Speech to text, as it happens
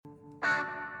Good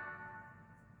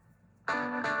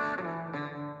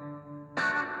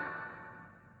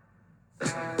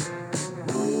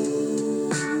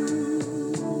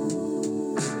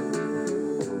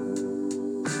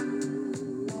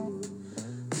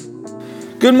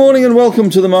morning and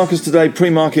welcome to the Marcus Today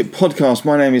pre-market podcast.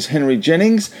 My name is Henry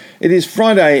Jennings. It is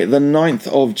Friday the 9th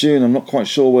of June. I'm not quite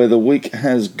sure where the week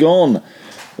has gone,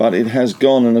 but it has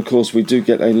gone. And of course we do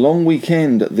get a long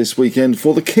weekend this weekend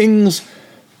for the King's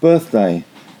birthday.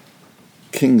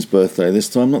 King's birthday this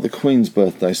time, not the Queen's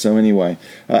birthday. So anyway,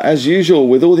 as usual,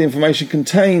 with all the information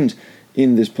contained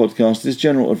in this podcast, it is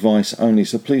general advice only.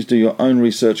 So please do your own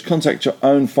research. Contact your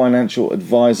own financial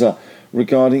advisor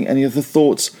regarding any of the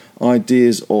thoughts,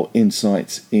 ideas or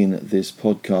insights in this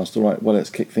podcast. All right, well,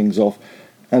 let's kick things off,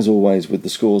 as always, with the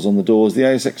scores on the doors. The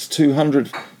ASX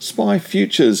 200 SPI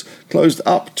futures closed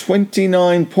up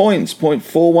 29 points,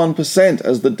 0.41%,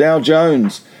 as the Dow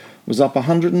Jones was up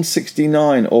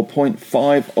 169 or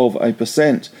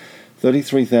 0.5%,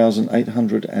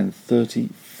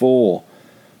 33,834.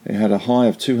 It had a high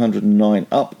of 209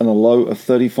 up and a low of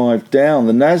 35 down.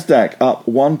 The Nasdaq up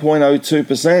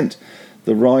 1.02%.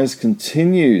 The rise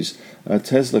continues.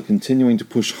 Tesla continuing to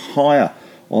push higher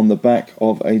on the back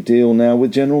of a deal now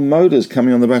with General Motors,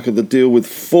 coming on the back of the deal with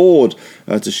Ford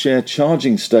to share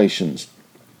charging stations.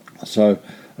 So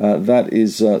that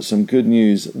is some good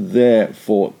news there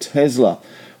for Tesla.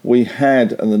 We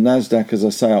had the Nasdaq, as I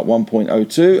say, up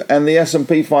 1.02, and the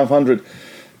S&P 500.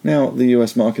 Now the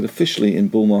US market officially in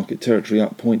bull market territory,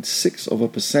 up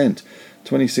 0.6%,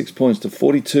 26 points to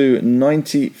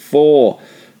 42.94.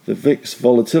 The VIX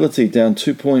volatility down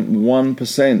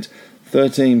 2.1%,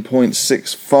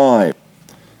 13.65.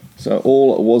 So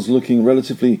all was looking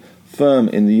relatively firm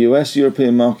in the US.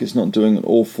 European markets not doing an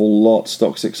awful lot.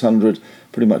 Stock 600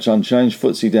 pretty much unchanged.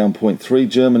 FTSE down 0.3.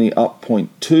 Germany up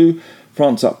 0.2.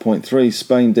 France up 0.3.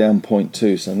 Spain down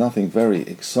 0.2. So nothing very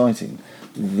exciting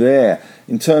there.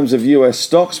 In terms of US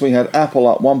stocks, we had Apple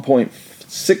up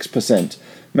 1.6%.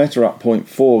 Meta up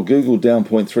 0.4. Google down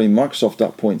 0.3. Microsoft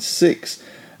up 0.6.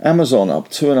 Amazon up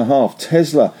 2.5%.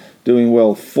 Tesla doing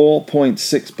well,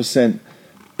 4.6%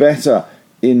 better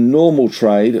in normal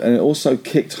trade, and it also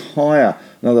kicked higher,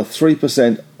 another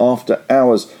 3% after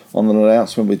hours on an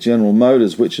announcement with General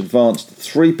Motors, which advanced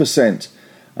 3%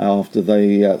 after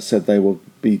they said they will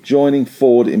be joining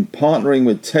Ford in partnering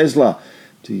with Tesla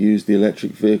to use the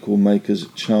electric vehicle maker's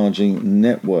charging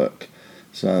network.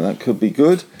 So that could be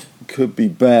good, could be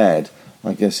bad.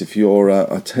 I guess if you're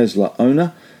a Tesla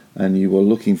owner and you were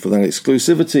looking for that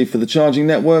exclusivity for the charging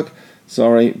network,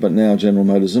 sorry, but now General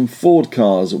Motors and Ford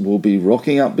cars will be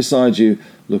rocking up beside you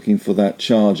looking for that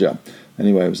charger.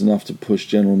 Anyway, it was enough to push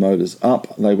General Motors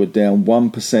up. They were down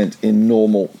 1% in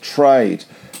normal trade.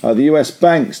 The US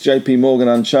banks, JP Morgan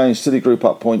unchanged, Citigroup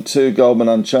up 0.2, Goldman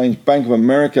unchanged, Bank of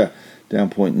America down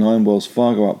 0.9, Wells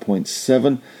Fargo up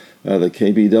 0.7. The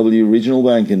KBW Regional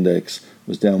Bank Index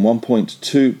was down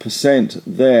 1.2%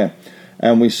 there.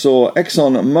 And we saw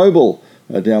ExxonMobil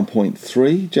down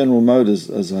 0.3. General Motors,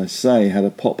 as I say, had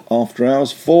a pop after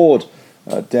hours. Ford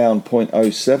down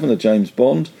 0.07, a James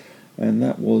Bond. And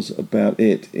that was about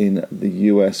it in the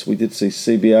US. We did see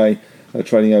CBA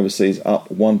trading overseas up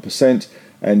 1%.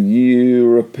 And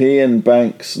European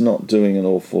banks not doing an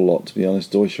awful lot, to be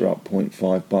honest. Deutsche up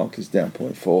 0.5, Barclays down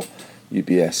 0.4.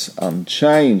 UBS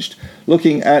unchanged.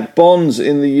 Looking at bonds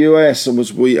in the US, and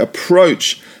as we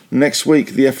approach next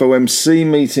week, the FOMC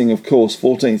meeting, of course,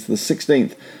 14th to the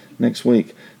 16th next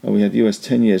week. We had US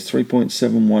 10 years,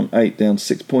 3.718, down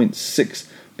 6.6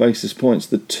 basis points.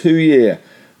 The 2-year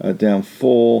down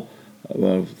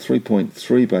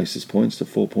 3.3 basis points to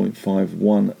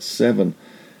 4.517.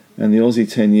 And the Aussie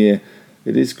 10-year,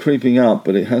 it is creeping up,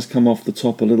 but it has come off the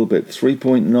top a little bit,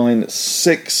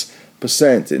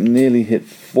 3.96%. It nearly hit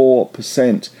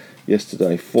 4%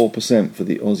 yesterday, 4% for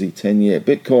the Aussie 10-year.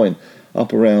 Bitcoin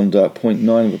up around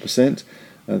 0.9%.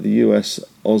 The US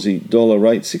Aussie dollar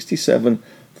rate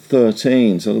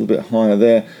 67.13, so a little bit higher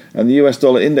there. And the US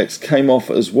dollar index came off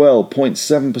as well,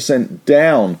 0.7%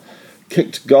 down.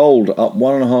 Kicked gold up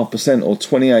 1.5% or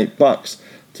 $28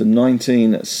 to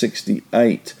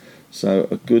 1968. So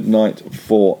a good night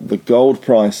for the gold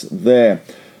price there.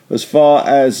 As far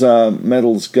as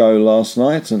metals go last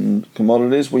night and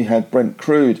commodities, we had Brent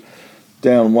crude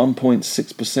down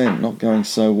 1.6%, not going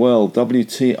so well.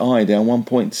 WTI down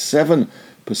 1.7%,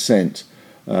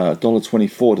 $1.24 to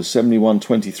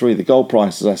 71.23. The gold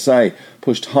price, as I say,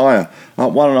 pushed higher,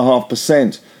 up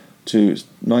 1.5% to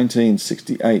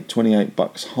 1968,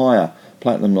 $28 higher.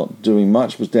 Platinum not doing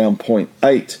much, was down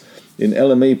 0.8. In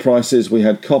LME prices, we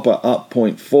had copper up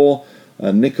 0.4,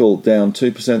 Nickel down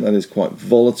 2%, that is quite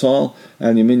volatile.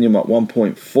 Aluminium up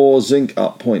 1.4, zinc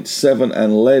up 0.7,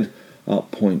 and lead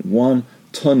up 0.1.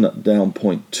 Tin down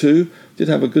 0.2. Did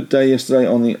have a good day yesterday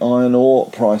on the iron ore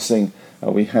pricing.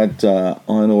 We had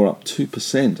iron ore up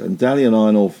 2%, and Dalian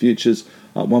iron ore futures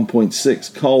up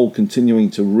 1.6. Coal continuing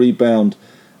to rebound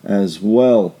as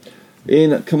well.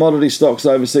 In commodity stocks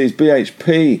overseas,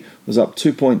 BHP was up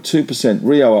 2.2%,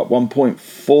 Rio up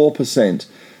 1.4%.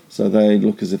 So they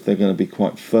look as if they're going to be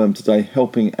quite firm today,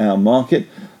 helping our market.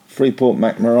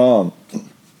 Freeport-McMoran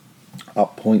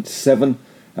up 0.7%,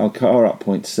 Alcara up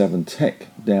 0.7%, Teck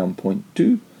down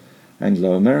 0.2%,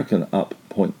 Anglo American up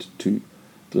 0.2%,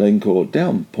 Glencore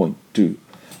down 0.2%,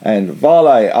 and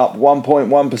Vale up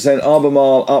 1.1%,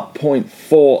 Albemarle up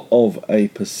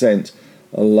 0.4%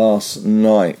 last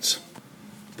night.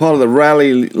 Part of the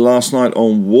rally last night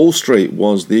on Wall Street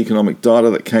was the economic data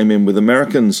that came in, with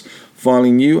Americans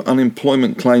filing new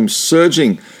unemployment claims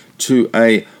surging to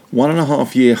a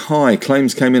 1.5-year high.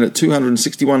 Claims came in at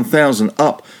 261,000,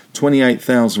 up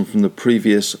 28,000 from the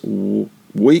previous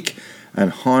week,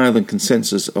 and higher than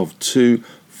consensus of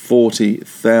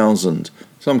 240,000.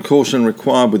 Some caution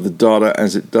required with the data,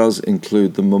 as it does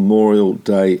include the Memorial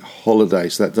Day holiday,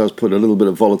 so that does put a little bit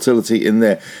of volatility in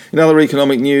there. In other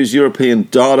economic news, European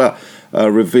data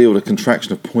revealed a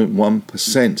contraction of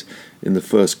 0.1% in the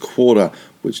first quarter,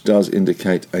 which does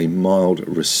indicate a mild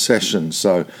recession.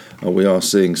 So we are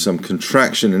seeing some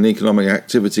contraction in economic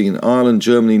activity in Ireland,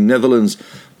 Germany, Netherlands,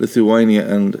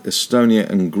 Lithuania and Estonia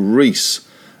and Greece.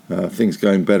 Things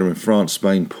going better in France,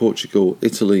 Spain, Portugal,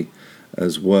 Italy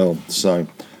as well. So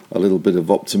a little bit of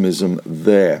optimism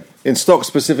there. In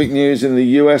stock-specific news in the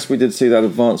US, we did see that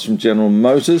advance from General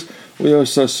Motors. We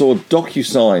also saw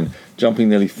DocuSign jumping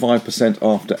nearly 5%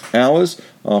 after hours,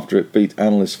 after it beat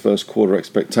analysts' first quarter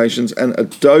expectations. And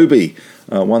Adobe,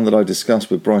 one that I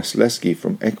discussed with Bryce Lesky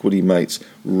from Equity Mates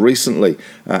recently,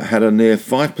 had a near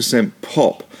 5%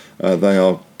 pop. They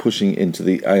are pushing into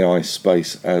the AI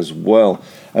space as well.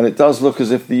 And it does look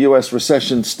as if the US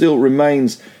recession still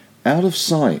remains out of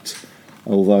sight,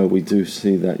 although we do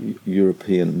see that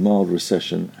European mild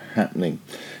recession happening.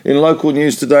 In local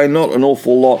news today, not an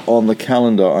awful lot on the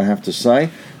calendar, I have to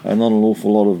say, and not an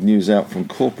awful lot of news out from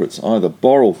corporates either.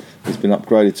 Boral has been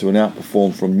upgraded to an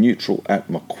outperform from neutral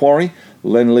at Macquarie.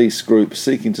 Lendlease Group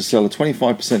seeking to sell a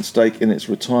 25% stake in its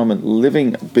retirement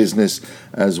living business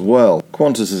as well.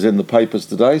 Qantas is in the papers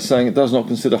today saying it does not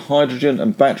consider hydrogen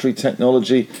and battery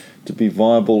technology to be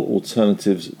viable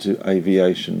alternatives to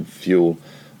aviation fuel.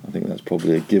 I think that's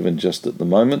probably a given just at the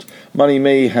moment.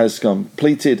 MoneyMe has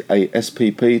completed a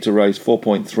SPP to raise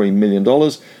 $4.3 million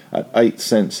at 8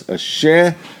 cents a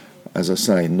share. As I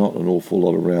say, not an awful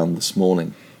lot around this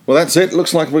morning. Well, that's it.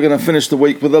 Looks like we're going to finish the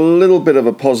week with a little bit of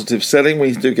a positive setting.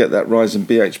 We do get that rise in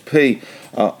BHP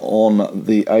on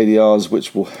the ADRs,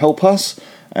 which will help us.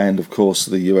 And, of course,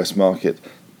 the US market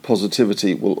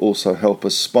positivity will also help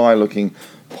us. SPY looking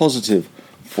positive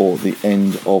for the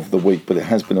end of the week, but it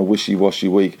has been a wishy-washy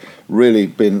week. Really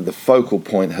been the focal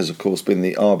point has, of course, been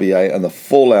the RBA and the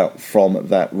fallout from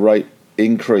that rate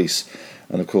increase.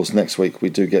 And, of course, next week we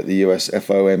do get the US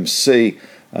FOMC.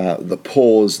 The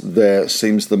pause there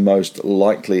seems the most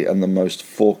likely and the most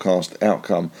forecast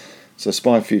outcome. So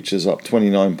SPY futures up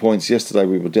 29 points. Yesterday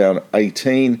we were down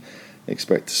 18.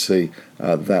 Expect to see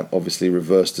that obviously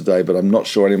reverse today, but I'm not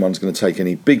sure anyone's going to take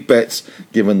any big bets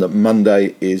given that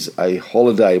Monday is a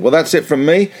holiday. Well, that's it from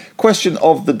me. Question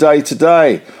of the day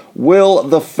today: will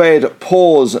the Fed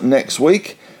pause next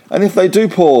week? And if they do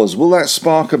pause, will that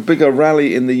spark a bigger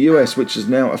rally in the US, which is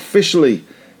now officially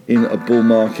in a bull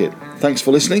market? Thanks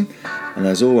for listening, and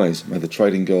as always, may the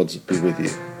trading gods be with you.